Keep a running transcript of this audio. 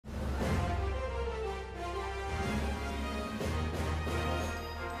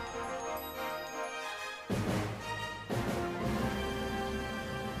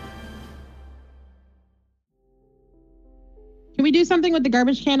we do something with the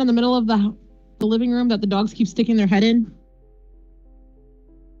garbage can in the middle of the living room that the dogs keep sticking their head in?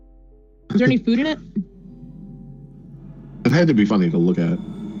 Is there any food in it? It had to be funny to look at.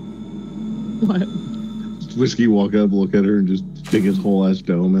 What? Whiskey walk up, look at her, and just stick his whole ass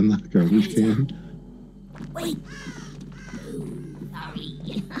dome in the garbage can. Wait.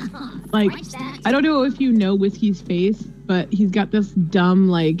 Like, I don't know if you know Whiskey's face, but he's got this dumb,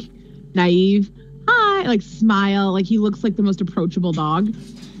 like, naive, hi, like, smile. Like, he looks like the most approachable dog.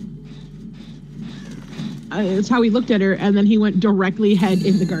 It's how he looked at her, and then he went directly head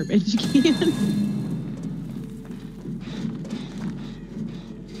in the garbage can.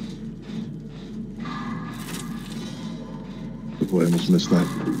 Boy, I almost missed that.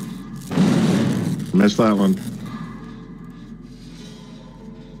 Missed that one.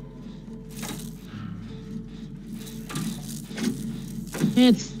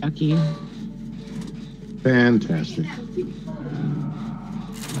 It's sucky. Fantastic.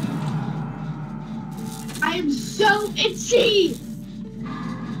 I am so itchy!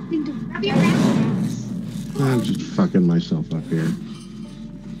 I'm just fucking myself up here.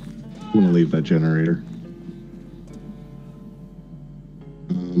 I'm gonna leave that generator.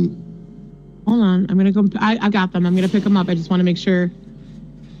 Hold on, I'm gonna go. I got them. I'm gonna pick them up. I just want to make sure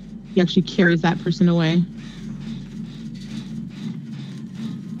he actually carries that person away.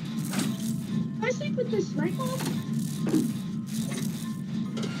 Can I sleep with this rifle?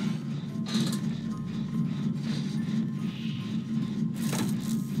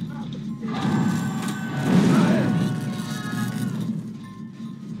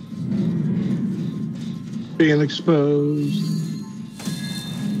 Being exposed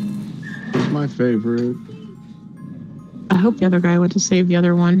is my favorite. I hope the other guy went to save the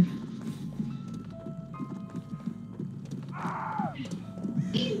other one.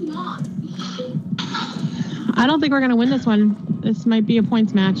 I don't think we're gonna win this one. This might be a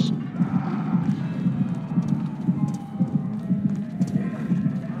points match.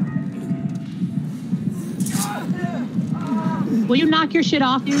 Will you knock your shit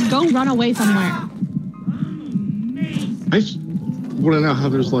off, dude? Go run away somewhere. I just want to know how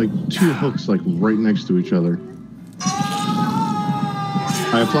there's like two hooks like right next to each other.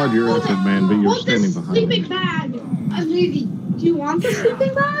 I applaud your effort, man, but you're standing behind me. Sleeping bag. I'm leaving. Do you want the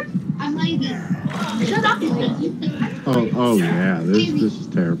sleeping bag? I'm leaving. Shut up, lady. Oh yeah, this is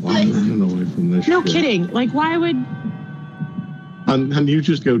terrible. I'm running away from this. No shit. kidding. Like, why would? And you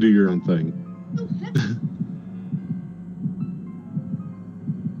just go do your own thing.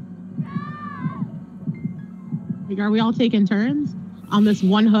 Like, are we all taking turns on this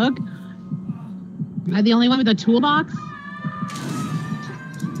one hook? Am I the only one with a toolbox?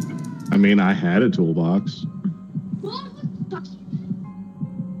 I mean, I had a toolbox.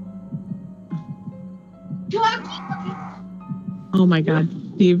 Oh my God,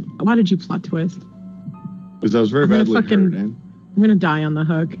 Steve! Why did you plot twist? Because I was very badly hurt, man. I'm gonna die on the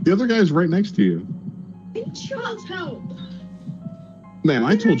hook. The other guy's right next to you. Help. Man,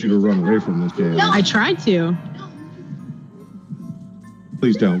 I told you to run away from this game. I tried to.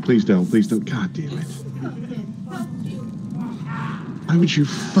 Please don't, please don't, please don't. God damn it. Why would you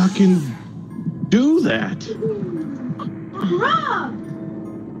fucking do that? Rob!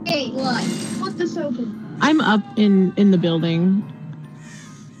 Hey, look. Put this open. I'm up in the building.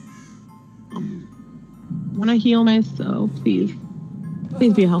 Want to heal myself, please.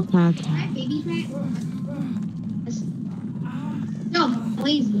 Please be a health pack. Baby pack? No,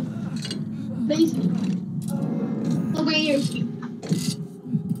 lazy. Lazy. Look right here.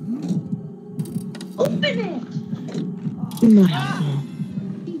 Open it! No.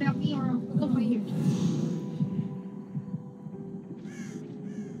 That we are. Look right here.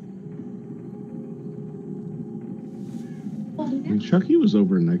 And Chucky was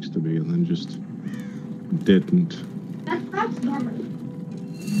over next to me and then just didn't. That's normal.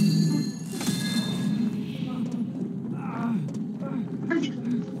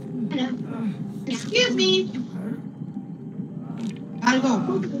 Excuse me. Gotta go.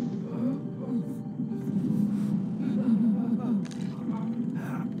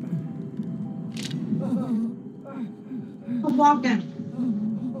 I'm walking.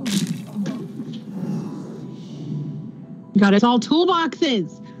 God, it's all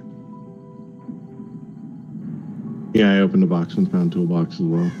toolboxes. Yeah, I opened the box and found toolbox as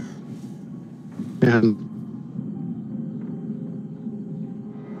well. And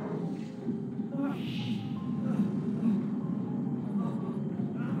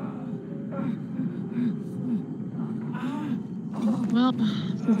well,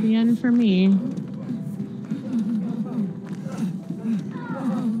 this is the end for me.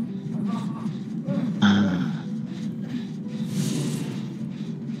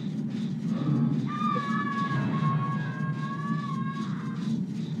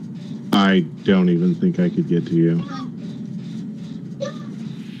 I don't even think I could get to you.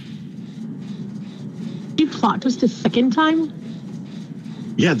 You plot twist a second time?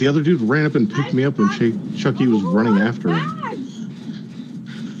 Yeah, the other dude ran up and picked me up when Chucky was running after him.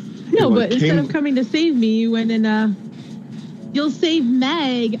 No, but instead of coming to save me, you went and you'll save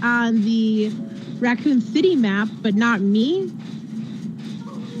Meg on the Raccoon City map, but not me?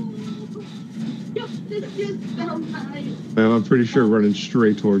 Well, I'm pretty sure running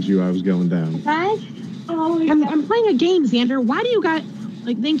straight towards you, I was going down. I'm playing a game, Xander. Why do you got...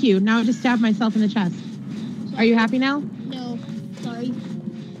 Like, thank you. Now I just stabbed myself in the chest. Are you happy now? No, sorry.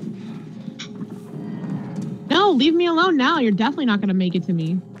 No, leave me alone now. You're definitely not going to make it to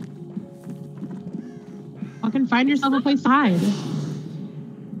me. Fucking find yourself a place to hide.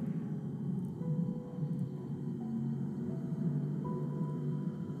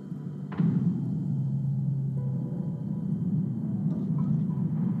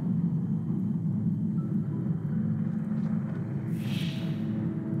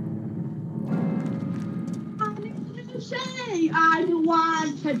 I don't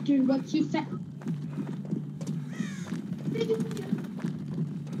want to do what you said.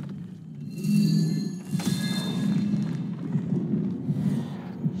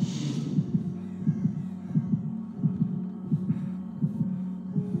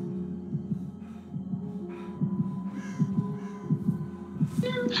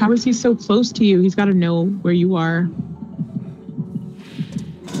 How is he so close to you? He's got to know where you are.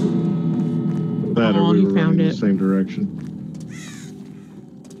 That Oh, or we you were found running it. the same direction.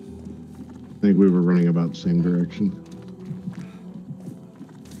 I think we were running about the same direction.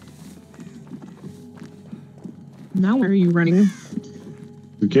 Now where are you running?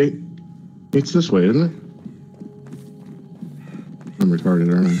 Okay. It's this way, isn't it? I'm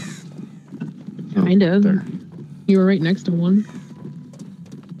retarded, aren't I? Oh, Kind of. there. You were right next to one.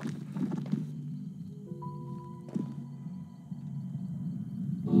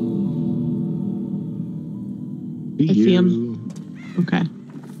 I see him. Okay.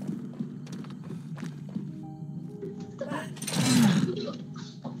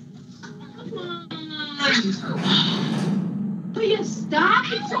 Will you stop?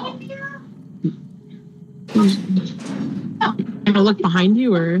 It's over here. Gonna look behind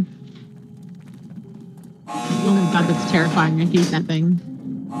you, or? Oh my god, that's terrifying. I hate that thing.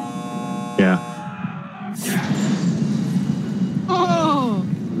 Yeah. Oh!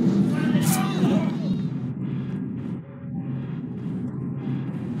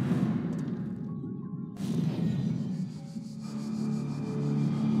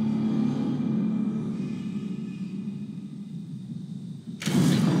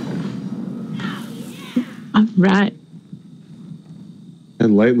 All right.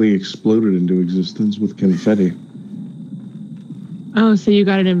 And lightly exploded into existence with confetti. Oh, so you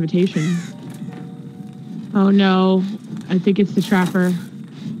got an invitation. Oh no, I think it's the trapper.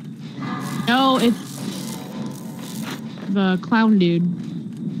 No, it's the clown dude.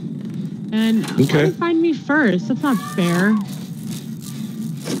 And Okay. why did you find me first? That's not fair.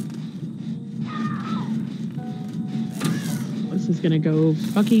 This is gonna go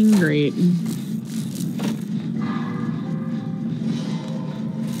fucking great.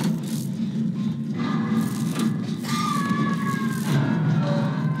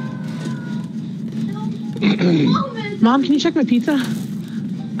 Mom, can you check my pizza?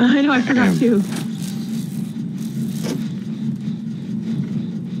 I know, I forgot too.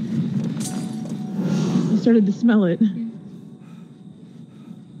 I started to smell it.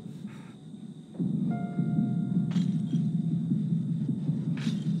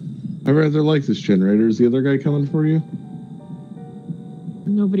 I rather like this generator. Is the other guy coming for you?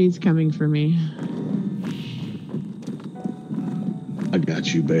 Nobody's coming for me. I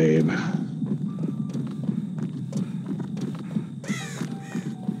got you, babe.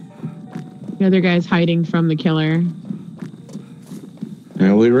 The other guy's hiding from the killer.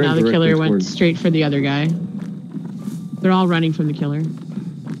 Now the killer went straight for the other guy. They're all running from the killer.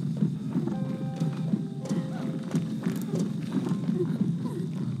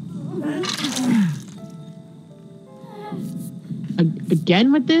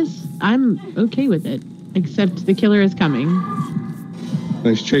 Again with this? I'm okay with it. Except the killer is coming.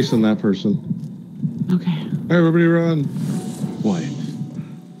 Nice chasing that person. Okay. Everybody run. Quiet.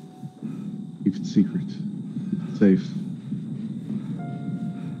 Keep it secret. Keep it safe.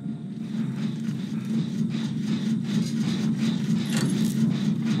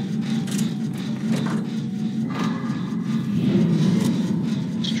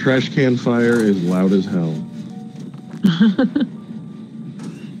 This trash can fire is loud as hell.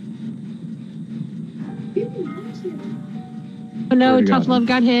 Oh no, Already tough got love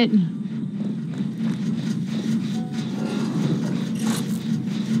got hit.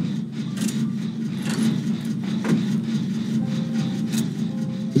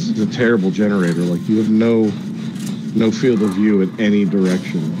 is a terrible generator. Like, you have no field of view in any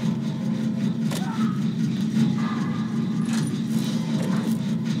direction.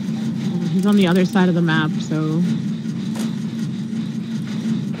 He's on the other side of the map, so...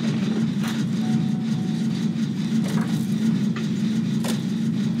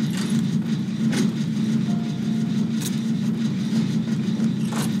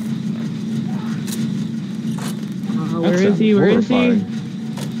 Where is he? Where is he?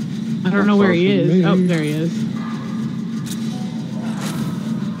 I don't know where he is. Oh, there he is.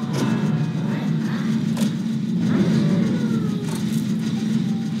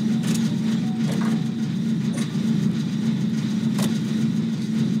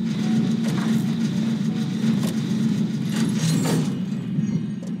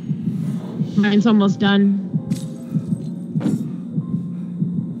 Mine's almost done.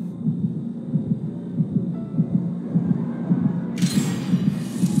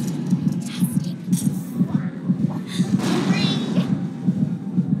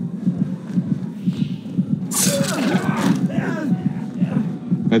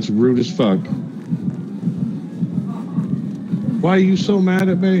 That's rude as fuck. Why are you so mad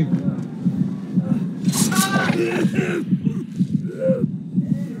at me?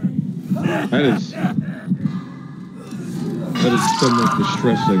 That is somewhat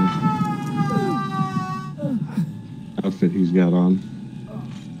distressing outfit he's got on.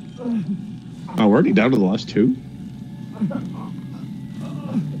 Oh, we're already down to the last two?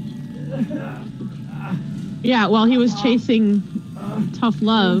 Yeah, well, he was chasing Tough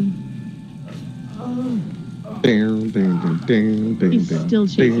Love. He's still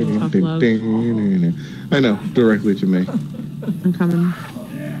chasing Tough Love. I know, directly to me. I'm coming.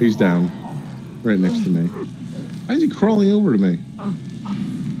 He's down, right next to me. Why is he crawling over to me?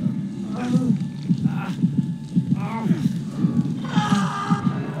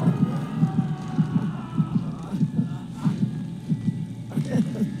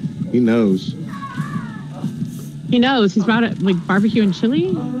 He knows. He knows. He's about it, like barbecue and chili.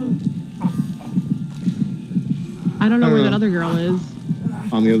 I don't know where that other girl is.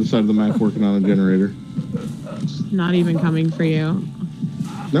 On the other side of the map, working on a generator. She's not even coming for you.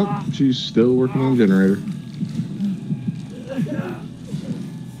 Nope, she's still working on a generator.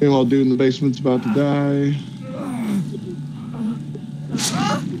 Meanwhile, dude in the basement's about to die.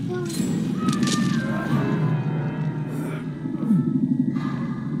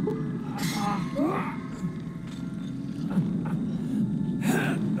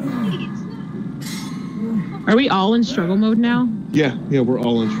 Are we all in struggle mode now? Yeah, we're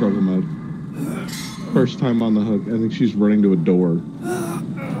all in struggle mode. First time on the hook. I think she's running to a door.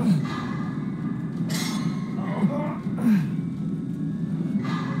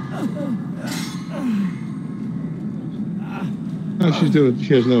 No,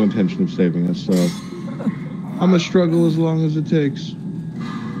 she has no intention of saving us, so I'm gonna struggle as long as it takes.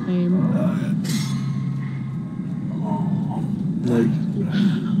 Same. Like,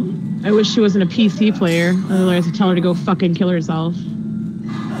 I wish she wasn't a PC player. Otherwise, I'd tell her to go fucking kill herself.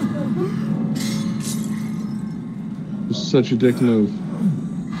 it's such a dick move.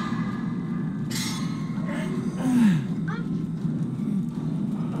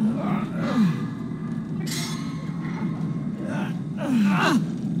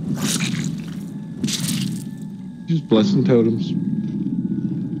 Just blessing totems.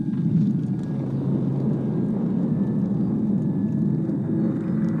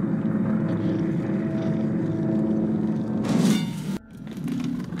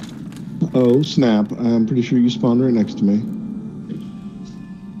 Oh, snap. I'm pretty sure you spawned right next to me.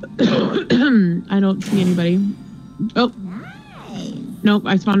 I don't see anybody. Oh. Nope,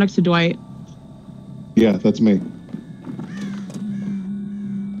 I spawned next to Dwight. Yeah, that's me.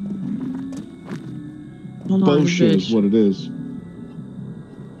 Hold on, Bullshit is bitch. what it is.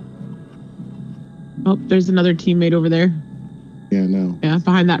 Oh, there's another teammate over there. Yeah, no. Yeah,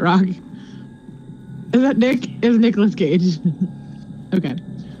 behind that rock. Is that Nick? It's Nicolas Cage. Okay.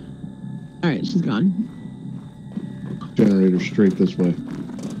 Alright, she's gone. Generator straight this way.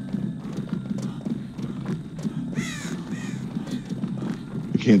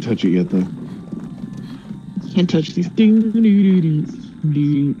 I can't touch it yet, though. Can't touch this. Can't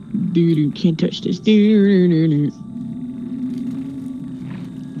touch this.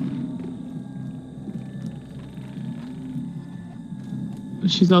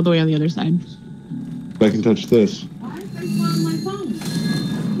 She's all the way on the other side. I can touch this. Why is there one on my phone?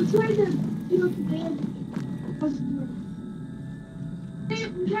 Let's try to do it today. Hey,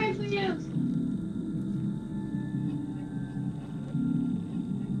 I'm trying for you.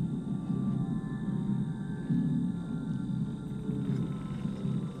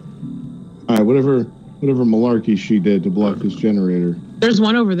 Alright, whatever malarkey she did to block this generator. There's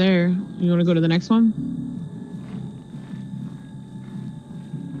one over there. You want to go to the next one?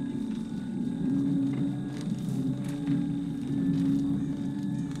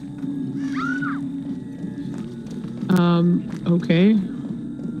 Okay.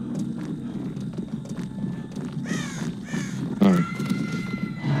 Alright.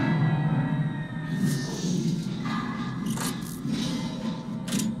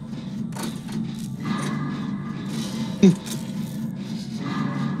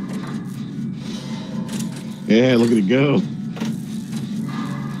 Yeah, look at it go.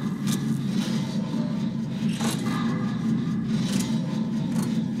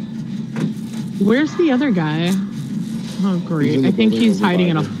 Where's the other guy? Oh, great. I think he's hiding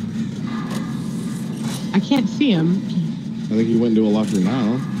in a... I can't see him. I think he went into a locker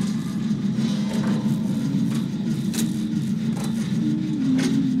now.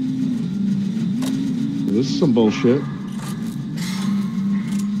 This is some bullshit.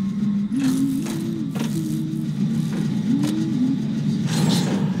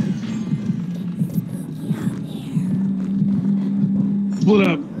 Split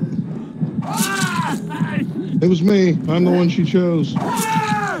up. It was me. I'm the one she chose.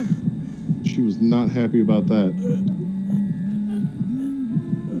 She was not happy about that.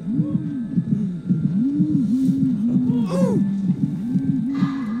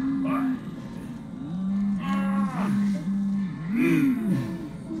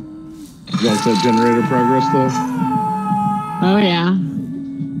 You like that generator progress, though? Oh, yeah.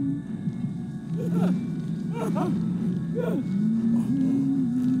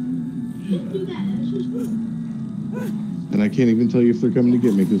 And I can't even tell you if they're coming to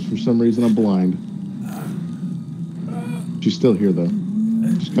get me, because for some reason I'm blind. She's still here, though.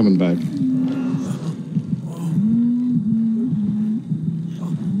 She's coming back.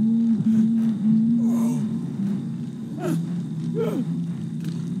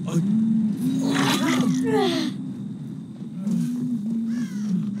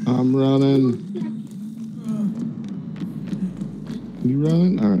 I'm running. You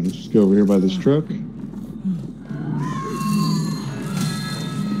running? All right, let's just go over here by this truck.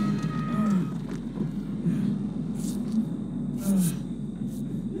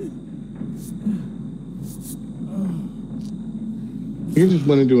 He just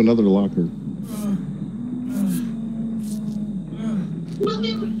went into another locker.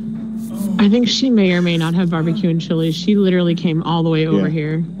 I think she may or may not have barbecue and chili. She literally came all the way over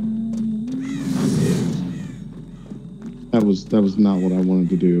here. That was not what I wanted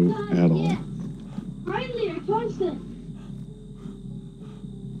to do at all. Finally, I caused it.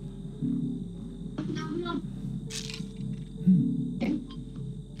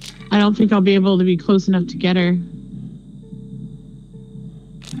 I don't think I'll be able to be close enough to get her.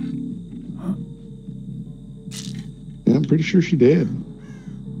 Yeah, I'm pretty sure she did.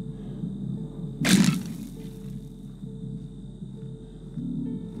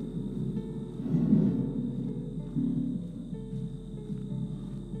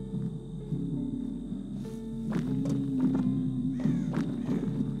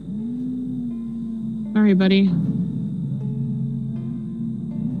 Sorry, buddy. I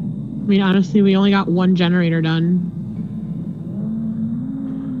mean, honestly, we only got one generator done.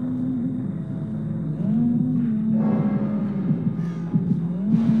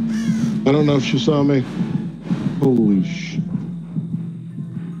 I don't know if she saw me. Holy shit.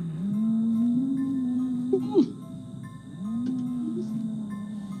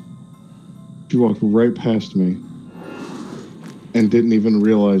 She walked right past me and didn't even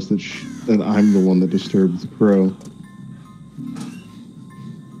realize that that I'm the one that disturbed the crow.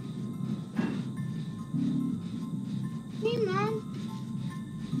 Hey, Mom.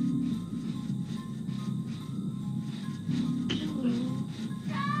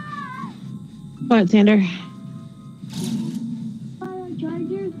 What, Sander?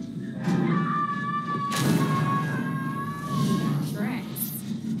 Chargers.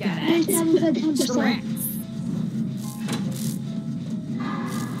 Got There's it. that was at 10%.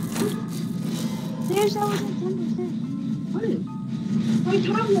 There's that was at 10%. What is? My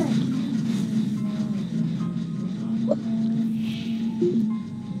tablet.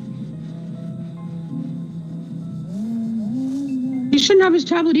 He shouldn't have his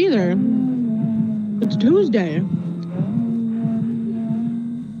tablet either. It's Tuesday.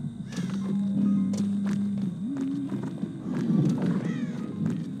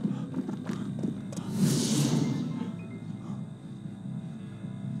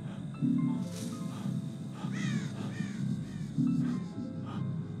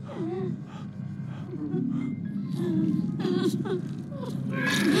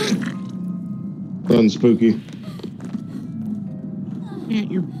 Done, spooky.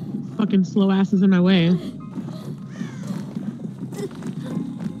 Can't your fucking slow ass is in my way.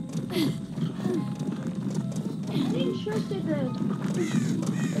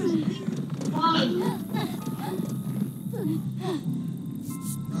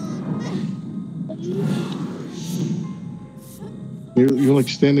 You're like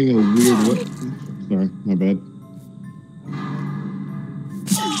standing in a weird way. Sorry, my bad.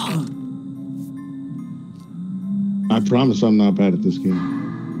 I promise I'm not bad at this game.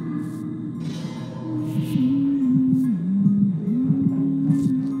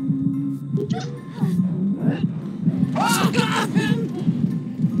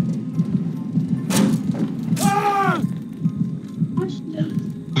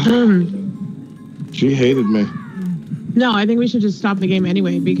 She hated me. No, I think we should just stop the game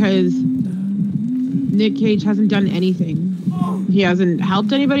anyway because Nick Cage hasn't done anything. He hasn't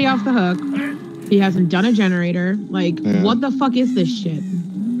helped anybody off the hook. He hasn't done a generator. Like, Yeah. What the fuck is this shit?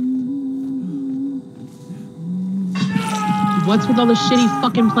 What's with all the shitty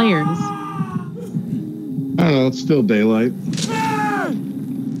fucking players? I don't know, it's still daylight.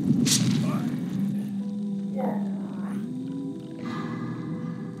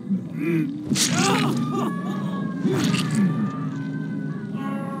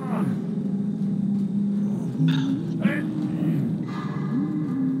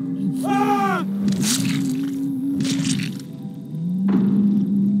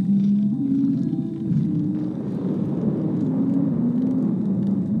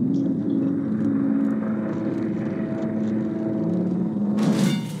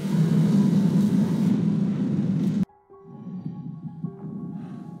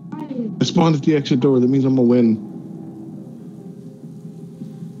 I spawned at the exit door. That means I'm gonna win.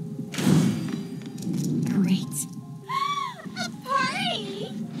 Great. A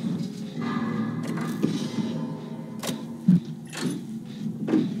party!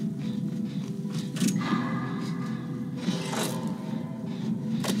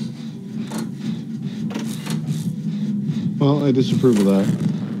 Well, I disapprove of that.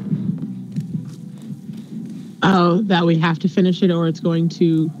 Oh, that we have to finish it or it's going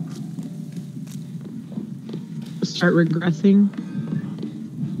to start regressing.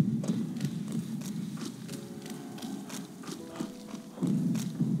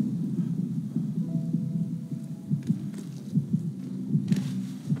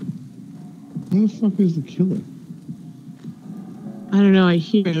 Where the fuck is the killer? I don't know, I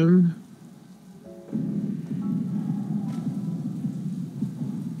hear him.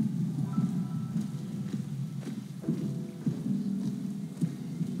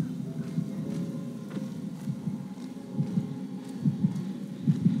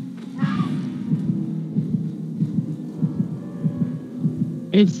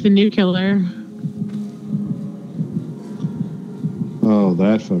 It's the new killer. Oh,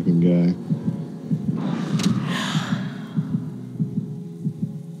 that fucking guy.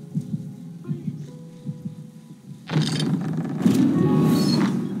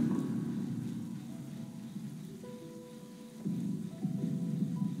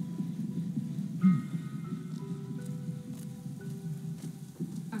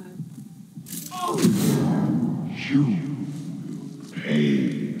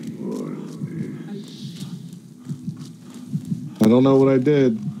 I don't know what I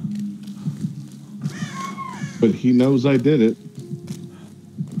did, but he knows I did it.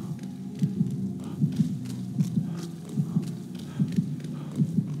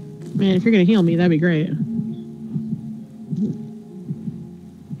 Man, if you're gonna heal me, that'd be great.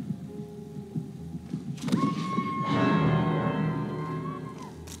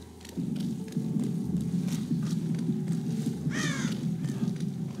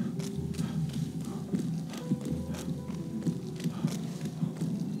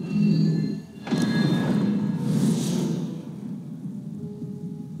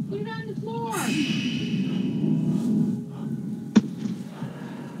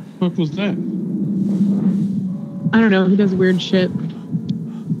 What was that? I don't know, he does weird shit.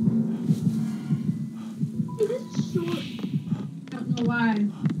 This is short. I don't know why.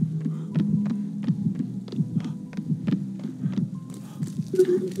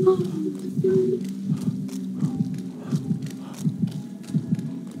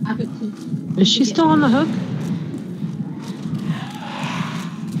 I could see. Is she still on the hook?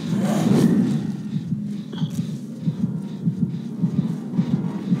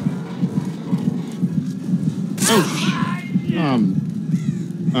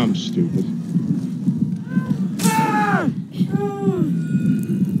 I'm stupid.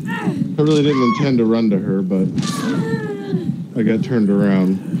 I really didn't intend to run to her, but I got turned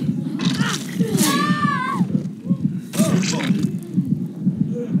around.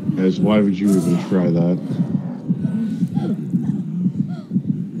 As why would you even try that?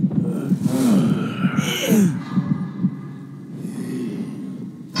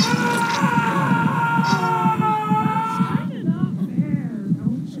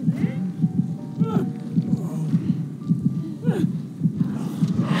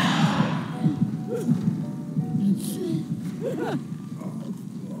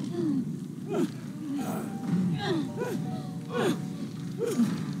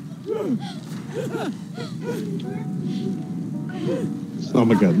 Oh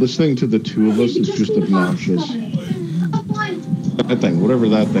my god, listening to the two of us is just obnoxious. That thing, whatever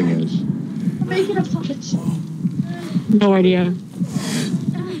that thing is. Make it a puppet show. No idea.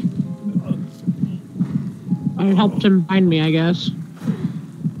 I helped him find me, I guess.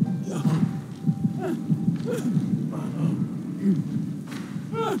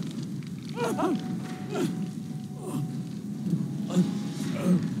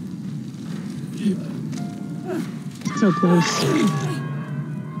 So close.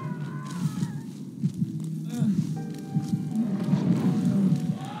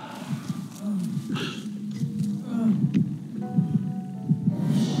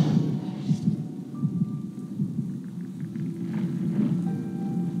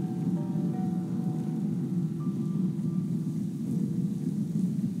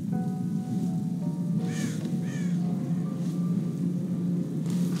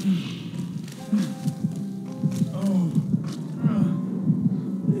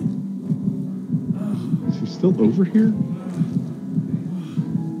 Still over here?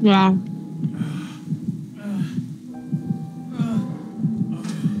 Yeah.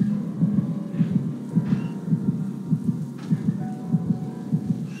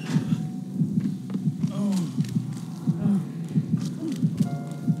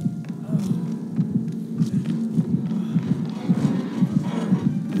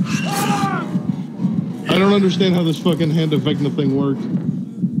 I don't understand how this fucking hand of Vecna thing worked.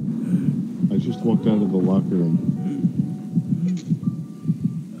 I just walked out of the locker room.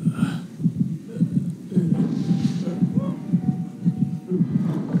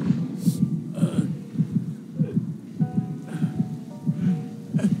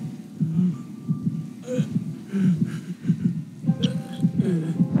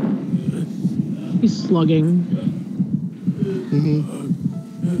 He's slugging. Mm-hmm.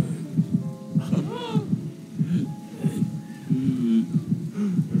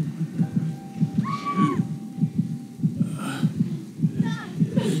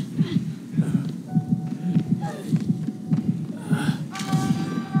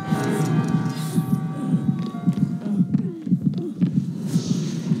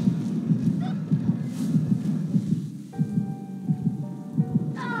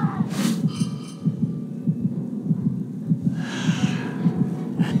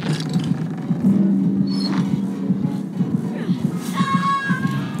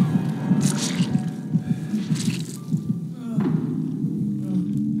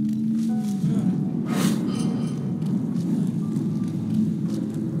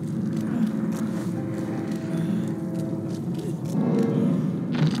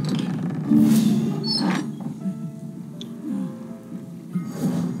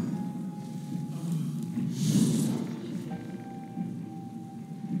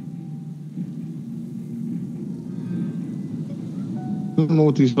 I don't know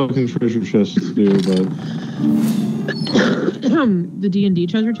what these fucking treasure chests do, but The D&D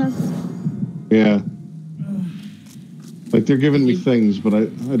treasure chests? yeah. Like, they're giving me things, but I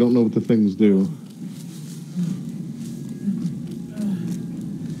don't know what the things do.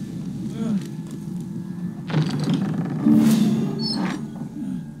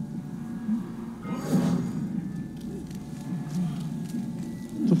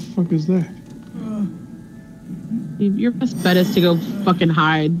 What the fuck is that? Your best bet is to go fucking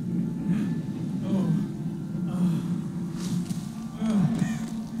hide.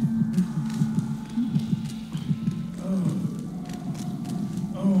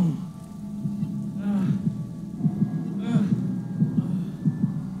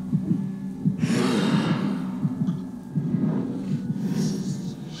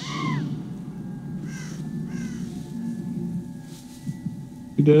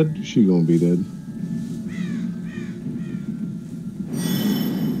 She dead? She gonna be dead.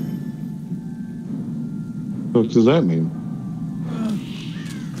 What does that mean?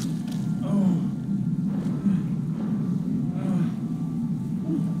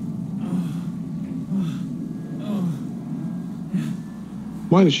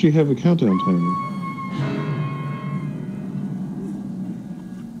 Why does she have a countdown timer?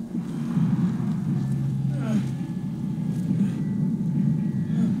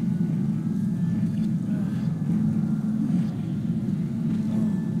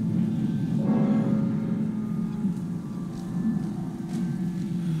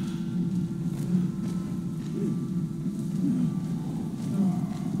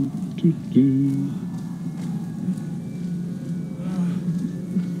 Do.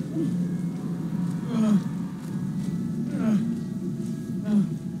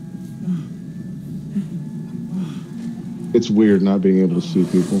 It's weird not being able to see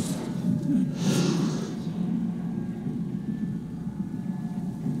people.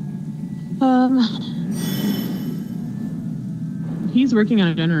 He's working on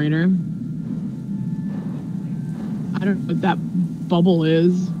a generator. I don't know what that bubble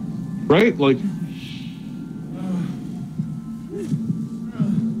is. Right? Like,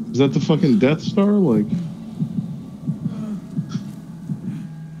 is that the fucking Death Star? Like,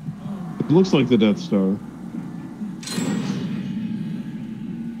 it looks like the Death Star.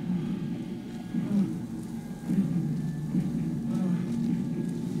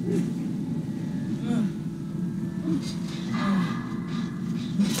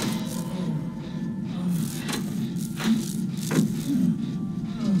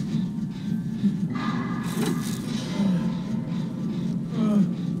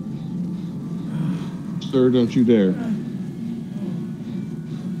 Sir, don't you dare.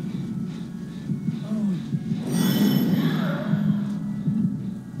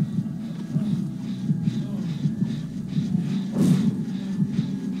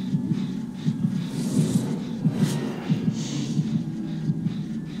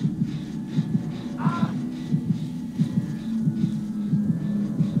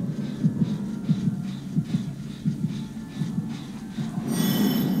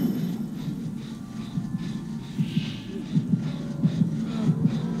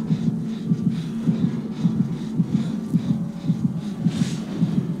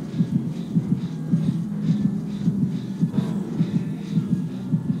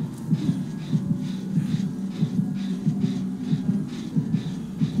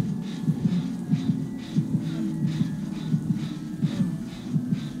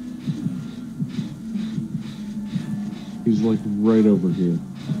 He's like right over here.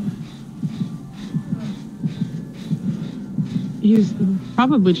 He's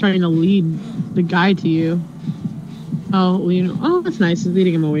probably trying to lead the guy to you. Oh, you know. Oh, that's nice. He's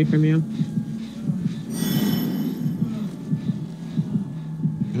leading him away from you.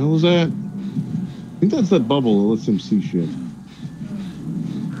 The hell is that? I think that's that bubble that lets him see shit.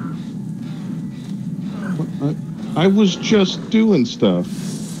 What? I was just doing stuff.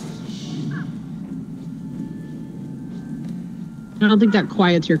 I don't think that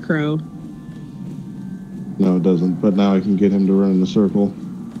quiets your crow. No, it doesn't. But now I can get him to run in a circle.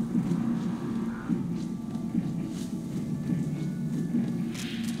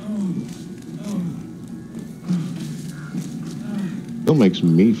 Still makes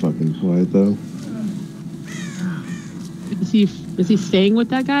me fucking quiet though. Is he staying with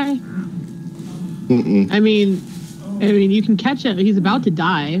that guy? Mm-mm. I mean, you can catch him. He's about to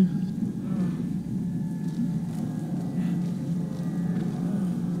die.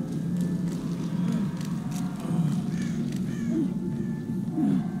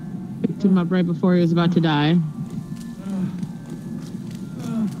 Picked him up right before he was about to die.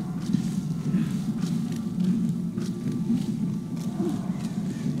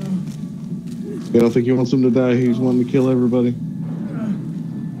 You don't think he wants him to die? He's wanting to kill everybody.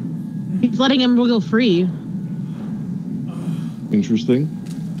 He's letting him go free. Interesting.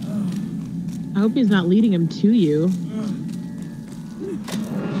 I hope he's not leading him to you.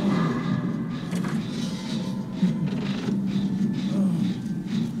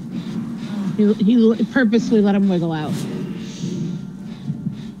 He purposely let him wiggle out.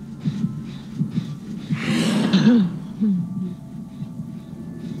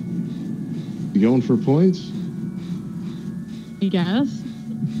 You going for points? I guess.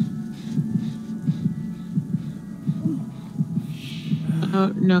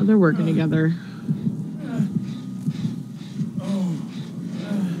 Oh, no, they're working together.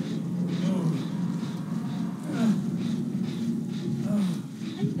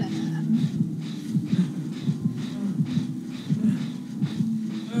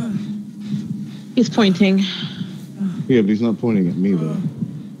 He's pointing. Yeah, but he's not pointing at me though.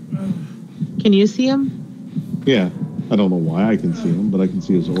 Can you see him? Yeah. I don't know why I can see him, but I can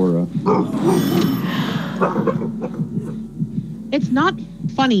see his aura. It's not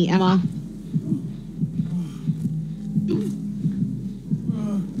funny, Emma.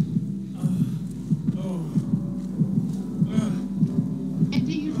 And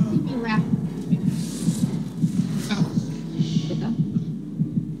do you see me laugh?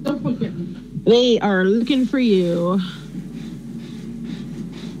 Don't poke at me. They are looking for you.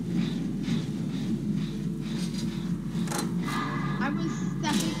 I was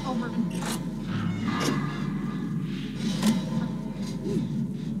stepping over.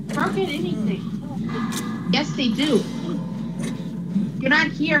 bark at anything. Yes, they do. You're not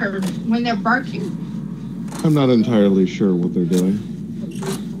here when they're barking. I'm not entirely sure what they're doing.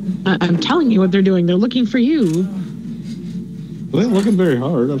 I'm telling you what they're doing. They're looking for you. They ain't looking very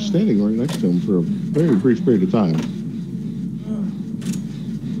hard. I'm standing right next to him for a very brief period of time.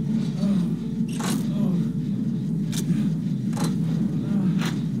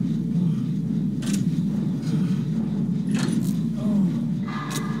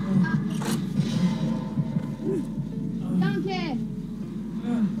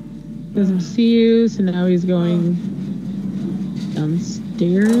 Doesn't see you, so now he's going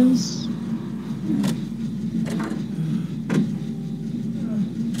downstairs.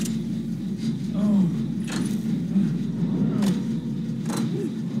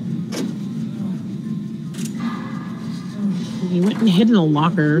 He went and hid in a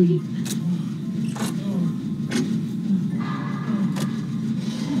locker.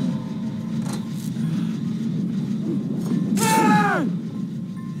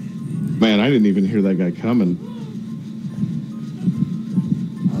 Man, I didn't even hear that guy coming.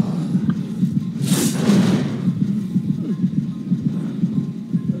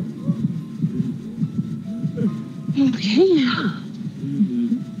 Okay.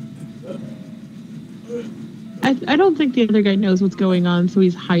 I don't think the other guy knows what's going on, so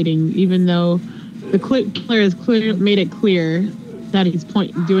he's hiding, even though the killer has made it clear that he's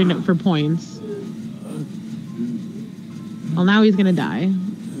doing it for points. Well, now he's gonna die.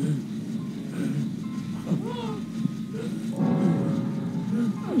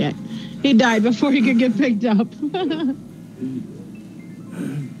 Yeah, he died before he could get picked up.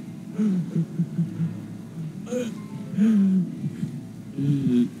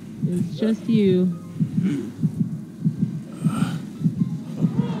 It's just you.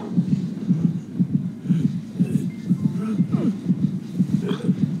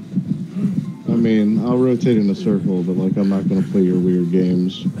 I mean, I'll rotate in a circle, but like I'm not gonna play your weird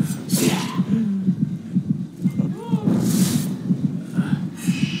games.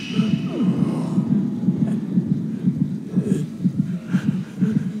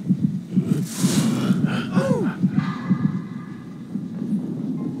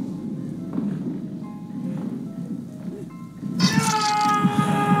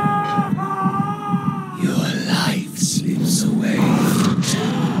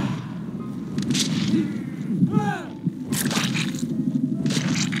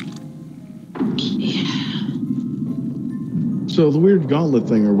 So the weird gauntlet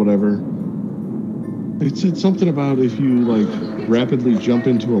thing or whatever, it said something about if you like rapidly jump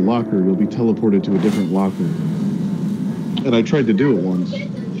into a locker, you'll be teleported to a different locker. And I tried to do it once.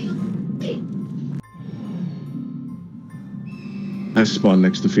 I spawned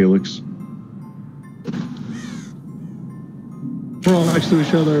next to Felix. We're all next to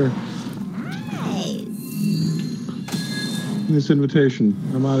each other. This invitation.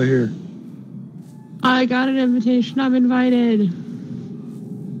 I'm out of here. I got an invitation. I'm invited.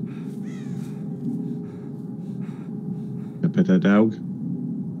 I pet that dog.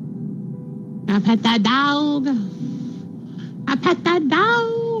 I pet that dog. I pet that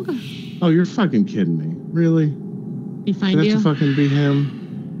dog. Oh, you're fucking kidding me. Really? He find Did you? that to fucking be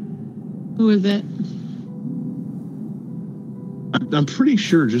him? Who is it? I'm pretty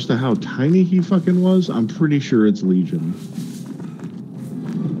sure just to how tiny he fucking was, I'm pretty sure it's Legion.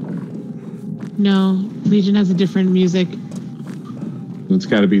 No, Legion has a different music. It's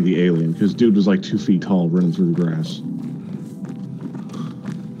got to be the alien, because dude was like 2 feet tall running through the grass.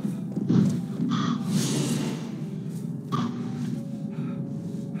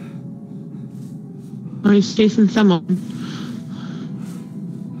 Oh, he's chasing someone.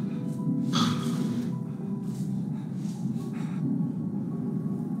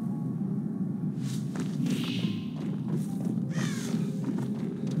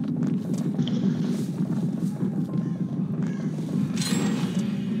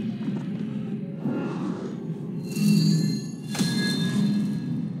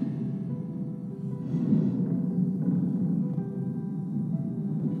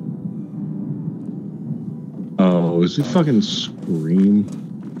 Oh, is it fucking Scream?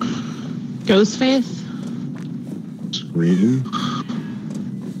 Ghostface? Scream?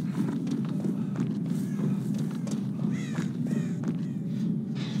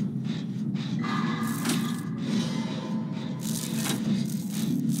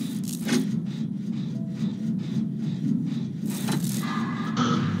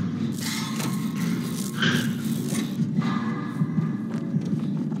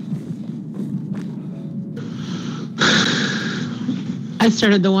 I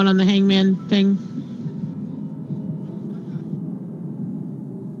started the one on the hangman thing.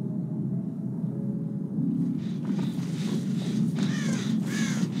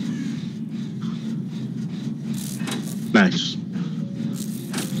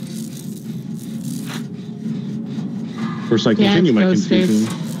 course, I continue my confusion.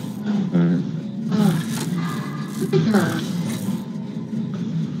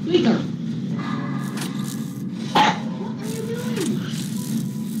 Leaker.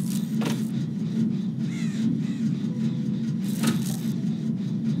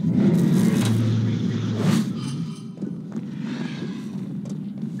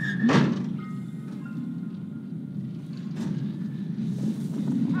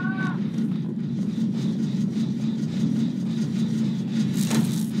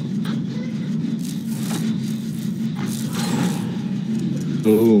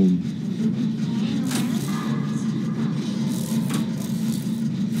 Boom.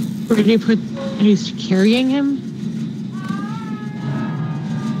 Where did he put? He's carrying him?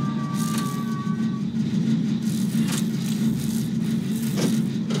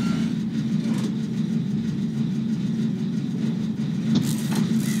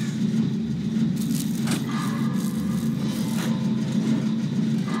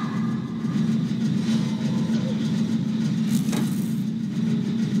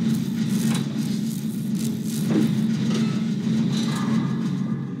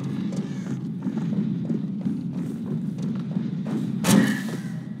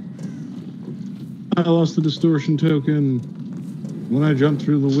 I lost the distortion token when I jumped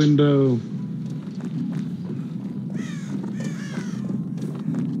through the window.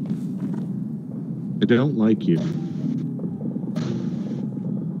 I don't like you.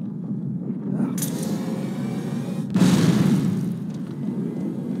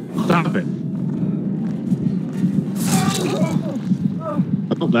 Stop it.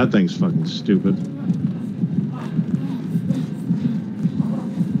 Oh, that thing's fucking stupid.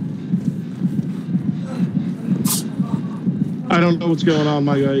 I don't know what's going on,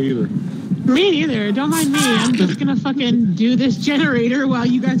 my guy, either. Me neither. Don't mind me. I'm just gonna fucking do this generator while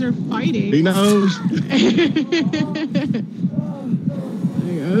you guys are fighting. He knows.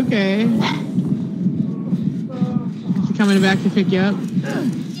 Okay. Is he coming back to pick you up?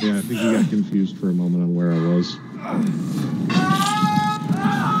 Yeah, I think he got confused for a moment on where I was.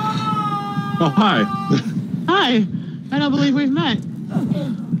 Oh, hi. Hi. I don't believe we've met.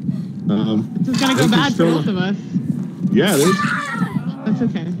 This is gonna go bad for both of us. Yeah, it is. That's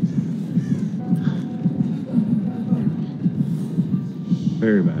okay.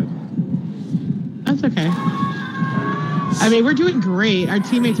 Very bad. That's okay. I mean, we're doing great. Our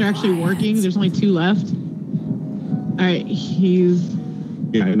teammates are actually working. There's only 2 left. All right, he's...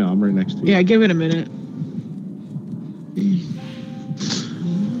 Yeah, I know. I'm right next to you. Yeah, give it a minute.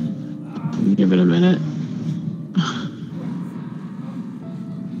 Give it a minute.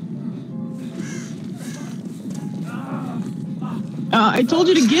 I told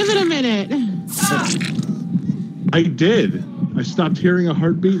you to give it a minute. I did. I stopped hearing a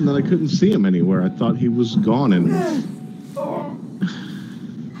heartbeat and then I couldn't see him anywhere. I thought he was gone and...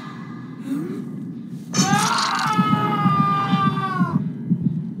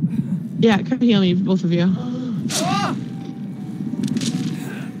 Yeah, come heal me, both of you.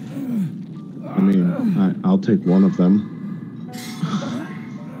 I mean, I'll take one of them.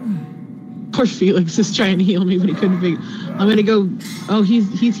 Poor Felix is trying to heal me, but he couldn't figure... I'm gonna go... Oh,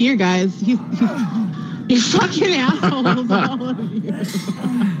 he's here, guys. He's you fucking assholes, all of you.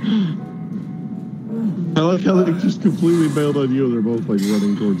 I like how they just completely bailed on you. They're both like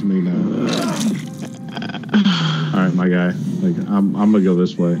running towards me now. All right, my guy. Like, I'm gonna go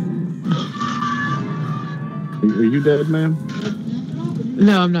this way. Are you dead, ma'am?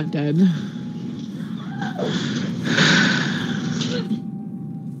 No, I'm not dead.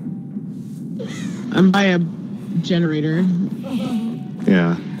 I'm by a generator.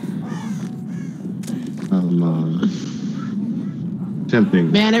 Yeah.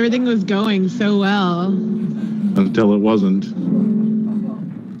 Tempting. Man, everything was going so well. Until it wasn't.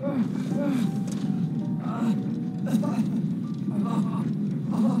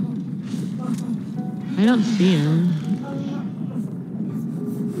 I don't see him.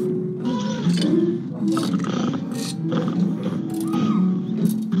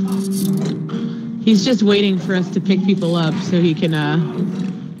 He's just waiting for us to pick people up so he can,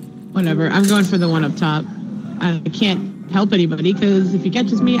 whatever. I'm going for the one up top. I can't help anybody because if he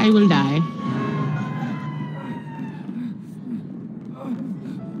catches me, I will die.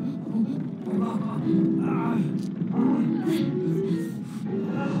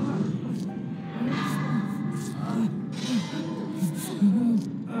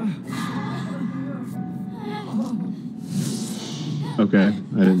 Okay,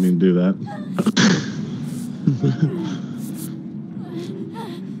 I didn't mean to do that.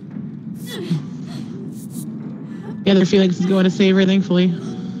 The other Felix is going to save her, thankfully.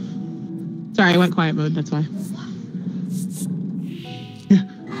 Sorry, I went quiet mode, that's why.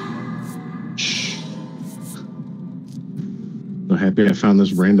 So happy I found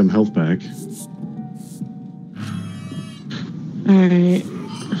this random health pack. Alright.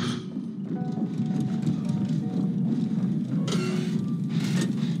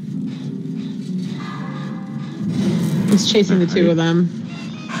 He's chasing the two of them.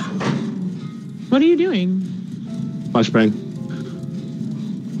 What are you doing? Flashbang.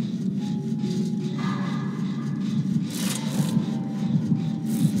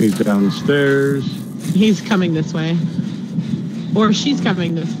 He's downstairs. He's coming this way. Or she's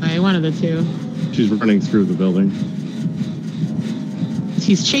coming this way, one of the two. She's running through the building.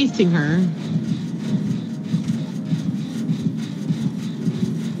 He's chasing her.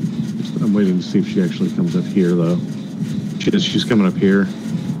 I'm waiting to see if she actually comes up here, though. She's coming up here.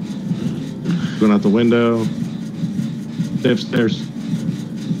 Going out the window. Stay upstairs.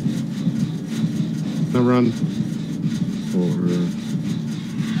 No run. Or...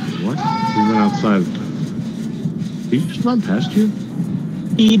 What? He went outside. Did he just run past you?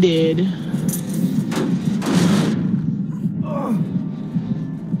 He did.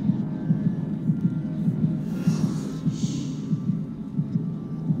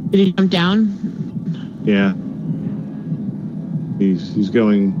 Did he jump down? Yeah. He's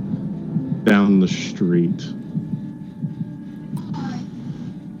going down the street.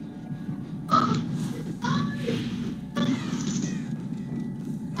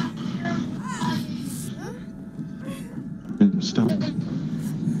 Stop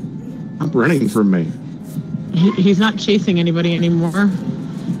running from me. He's not chasing anybody anymore.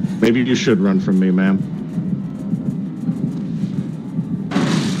 Maybe you should run from me, ma'am.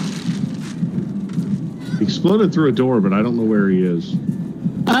 He exploded through a door, but I don't know where he is.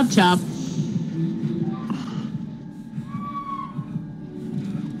 Up top.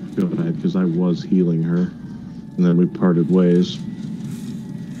 Go ahead, because I was healing her. And then we parted ways.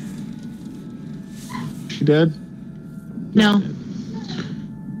 Is she dead? No.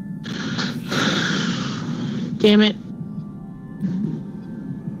 Damn it.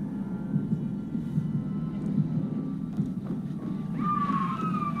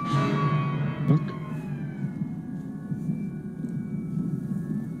 Fuck.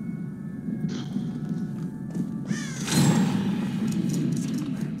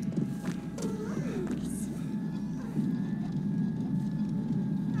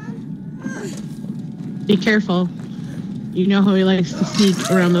 Be careful. You know how he likes to sneak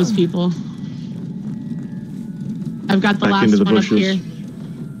around those people. I've got the Back last into the one bushes. up here.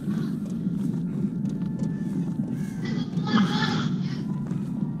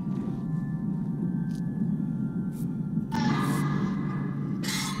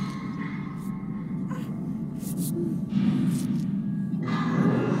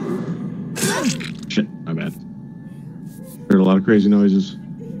 Shit, my bad. Heard a lot of crazy noises.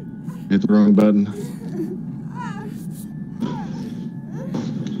 Hit the wrong button.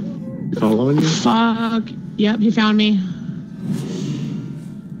 You following you? Fuck. Yep, he found me.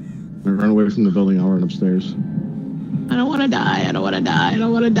 I run away from the building. I'll run upstairs. I don't want to die. I don't want to die. I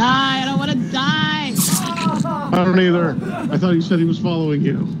don't want to die. I don't want to die. I don't either. I thought you said he was following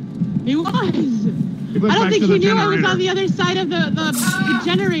you. He was. He went I don't back think to he the knew I was generator. on the other side of the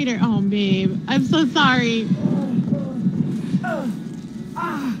generator. Oh, babe. I'm so sorry.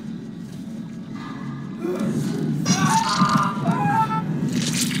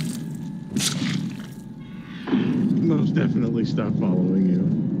 Most definitely stop following you.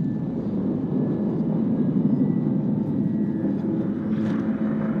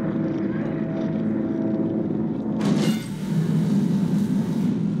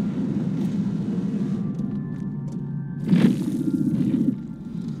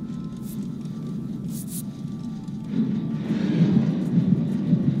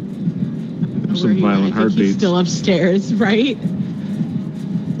 Some violent I think he's heartbeats. still upstairs, right?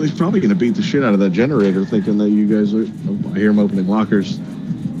 He's probably going to beat the shit out of that generator, thinking that you guys are. I hear him opening lockers.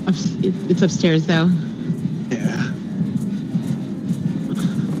 It's upstairs, though. Yeah.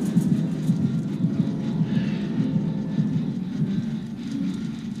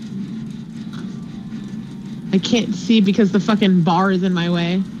 I can't see because the fucking bar is in my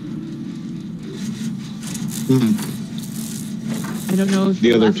way. I don't know if The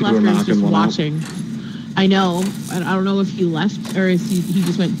he other left two are or he's knocking just one out. watching. I know. I don't know if he left or if he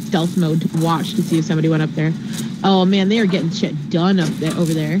just went stealth mode to watch to see if somebody went up there. Oh man, they are getting shit done up there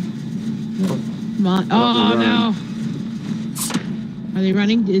over there. Come on. Oh no. Are they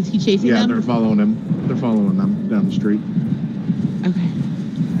running? Is he chasing Yeah, them? they're following him. They're following them down the street. Okay.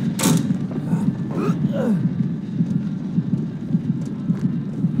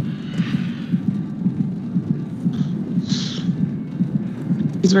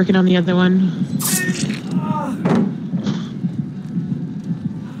 He's working on the other one.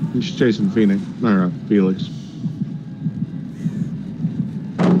 He's chasing Phoenix. Or Felix.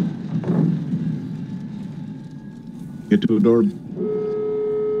 Get to a door.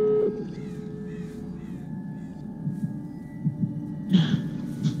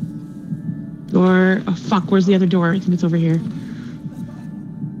 Door. Oh, fuck. Where's the other door? I think it's over here.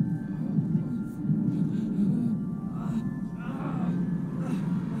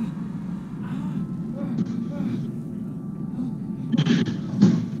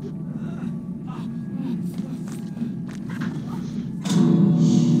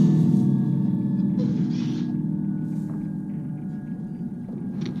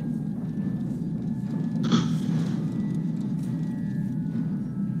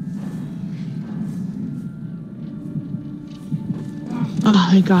 Oh,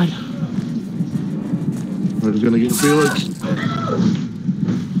 thank God. I was gonna get Felix.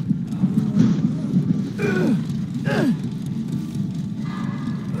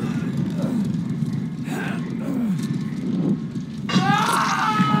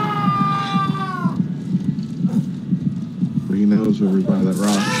 He knows over by that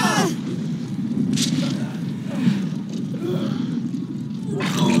rock.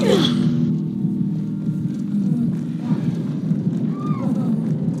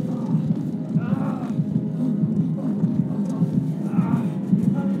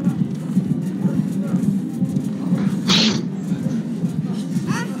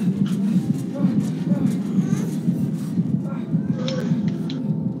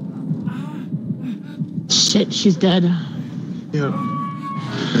 Shit, she's dead. Yep.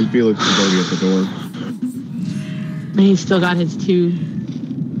 And Felix is already at the door. And he's still got his two